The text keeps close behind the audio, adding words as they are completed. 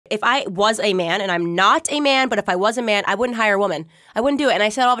if I was a man, and I'm not a man, but if I was a man, I wouldn't hire a woman. I wouldn't do it. And I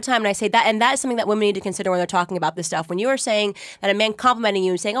say it all the time, and I say that, and that is something that women need to consider when they're talking about this stuff. When you are saying that a man complimenting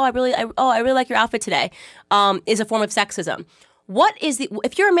you and saying, I really like your outfit today, is a form of sexism.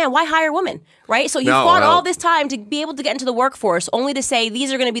 If you're a man, why hire a woman, right? So you fought all this time to be able to get into the workforce only to say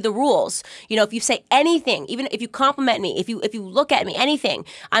these are going to be the rules. You know, if you say anything, even if you compliment me, if you look at me, anything,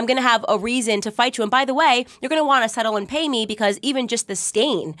 I'm going to have a reason to fight you. And by the way, you're going to want to settle and pay me because even just the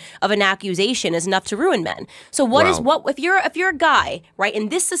stain of an accusation is enough to ruin men. So if you're a guy, right, in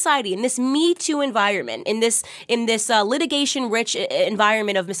this society, in this Me Too environment, in this litigation-rich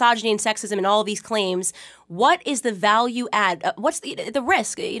environment of misogyny and sexism and all of these claims, what is the value add? What's the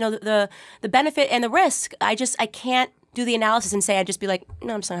risk? You know, the benefit and the risk. I can't do the analysis and say, I'd just be like,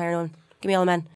 no, I'm just not hiring one. Give me all the men.